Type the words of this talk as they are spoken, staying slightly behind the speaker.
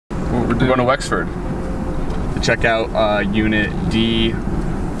what we're doing. We're going to Wexford to check out unit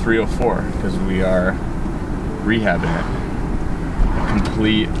D304 because we are rehabbing it.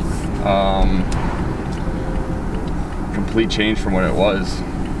 Complete change from what it was.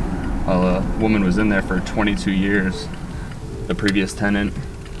 A woman was in there for 22 years, the previous tenant.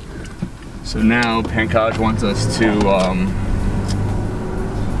 So now Pankaj wants us to,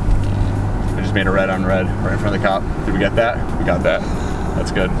 I just made a red on red right in front of the cop. Did we get that? We got that.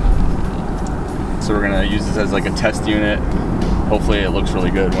 That's good. So we're gonna use this as like a test unit. Hopefully it looks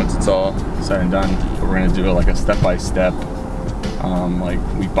really good once it's all said and done. But we're gonna do it like a step-by-step, like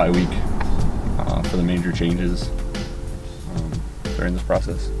week by week for the major changes during this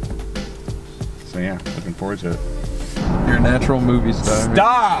process. So yeah, looking forward to it. You're a natural movie star.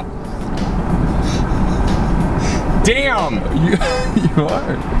 Stop! Damn! You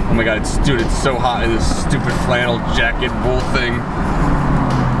are. Oh my god, dude, it's so hot in this stupid flannel jacket wool thing.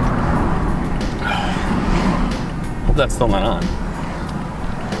 Hope that's still not on.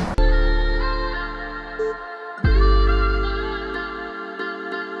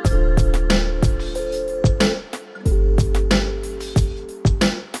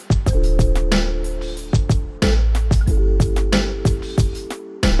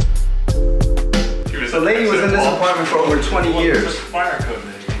 The lady was in this apartment for over 20 years.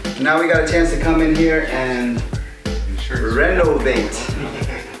 Now we got a chance to come in here and renovate.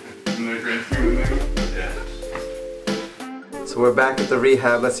 So we're back at the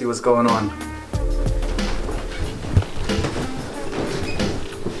rehab. Let's see what's going on.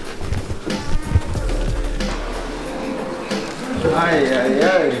 Ay, ay,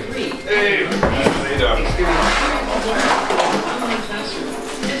 ay. Hey, how you doing?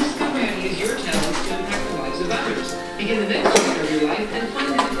 Begin the next chapter of your life and find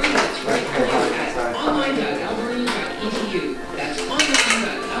the degree that's right for you at online.alberni.edu. That's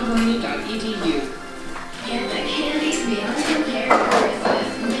online.alberni.edu. Get the candies beyond compare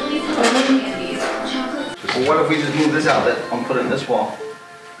versus millions of other candies, chocolates. Well, what if we just move this outlet and put it in this wall?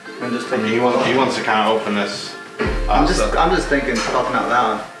 And just take He wants to kind of open this. I'm just thinking, talking out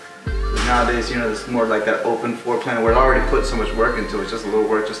loud. Nowadays, you know, it's more like that open floor plan where it already put so much work into it. It's just a little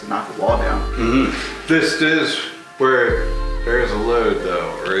work just to knock the wall down. Mm-hmm. This is where there is a load,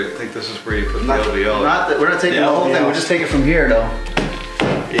 though. Or I think this is where you put the LVL. We're not taking the whole thing. We're just taking it from here, though.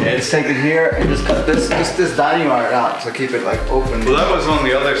 Yeah, it's taken here and just cut this dining yard out to keep it like open. Well, that was on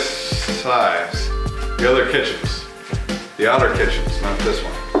the other sides, the other kitchens, the outer kitchens, not this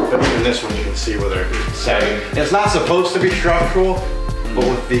one. But in this one, you can see where they're sagging. It's not supposed to be structural, but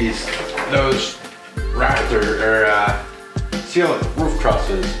with those rafter or ceiling roof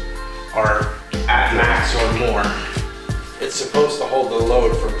trusses are at max or more. It's supposed to hold the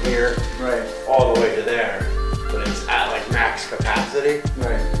load from here all the way to there, but it's at like max capacity.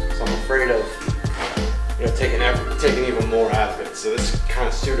 Right. So I'm afraid of taking even more out of it. So this kind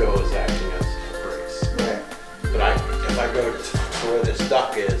of pseudo is acting as a brace. Right. But if I go to where this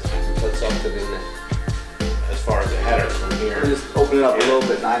duct is, I can put something in it as far as the header from here. Just open it up a little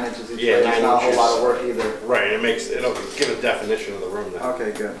bit, 9 inches each way. It's not a whole lot of work either. Right, it'll give a definition of the room now.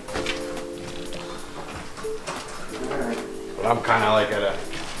 Okay, good. Alright. But I'm kind of like at a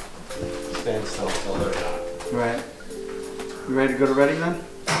standstill until they're done. Right. You ready to go to ready then?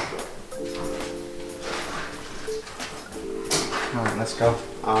 Alright, let's go.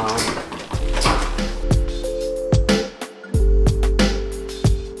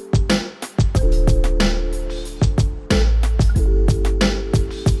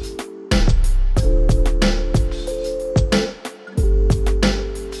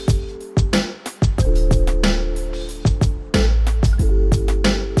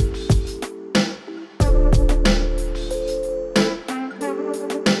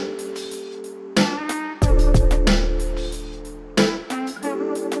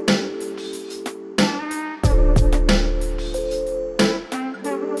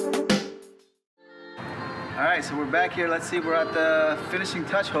 Alright, so we're back here. Let's see, we're at the finishing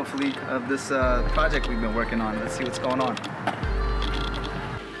touch, hopefully, of this project we've been working on. Let's see what's going on.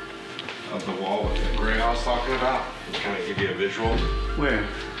 Of the wall with the gray I was talking about, to kind of give you a visual. Where?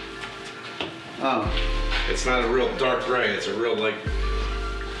 Oh. It's not a real dark gray, it's a real like...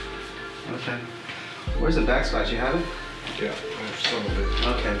 Okay. Where's the backsplash? You have it? Yeah, I have some of it.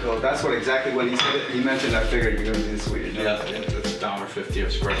 Okay, cool. That's what exactly when he said it. He mentioned I figured you're going to do this what you're doing. Yeah, it's $1.50 a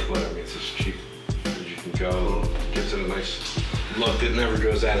square foot. I mean, it's as cheap as you can go. Gives it a nice look. It never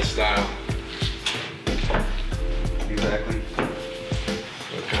goes out of style. Exactly. So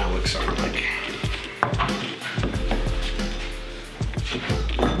it kind of looks something like.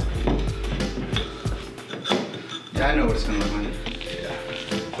 Yeah, I know what it's going to look like. Yeah.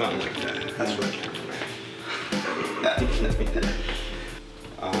 Something like that. That's what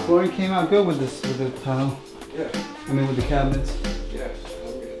Flooring came out good with this, with the tile. Yeah. I mean, with the cabinets. Yes.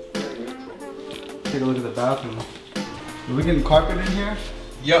 Take a look at the bathroom. Are we getting carpet in here?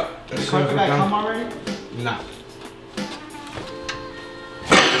 Yep. Did the carpet guy come already? No.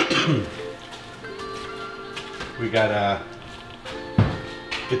 We gotta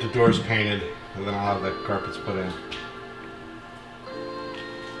get the doors painted, and then I'll have the carpets put in.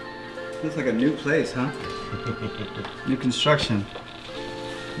 Looks like a new place, huh? New construction.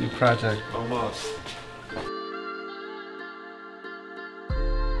 New project. Almost.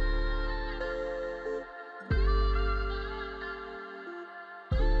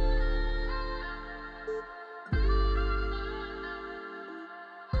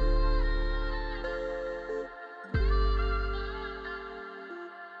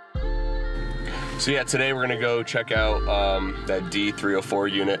 So yeah, today we're gonna go check out that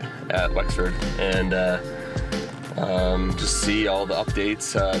D304 unit at Wexford and just see all the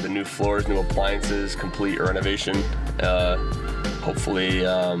updates, the new floors, new appliances, complete renovation. Hopefully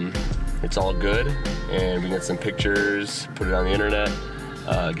it's all good and we can get some pictures, put it on the internet,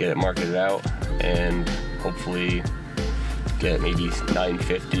 get it marketed out, and hopefully get maybe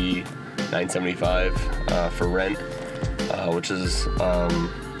 $950, $975 for rent, which is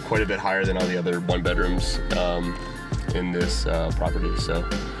quite a bit higher than all the other one bedrooms in this property. So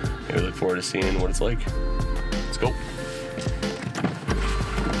I look forward to seeing what it's like. Let's go.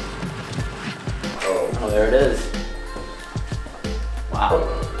 Oh, there it is. Wow.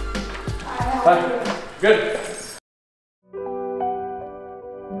 Hi. Good.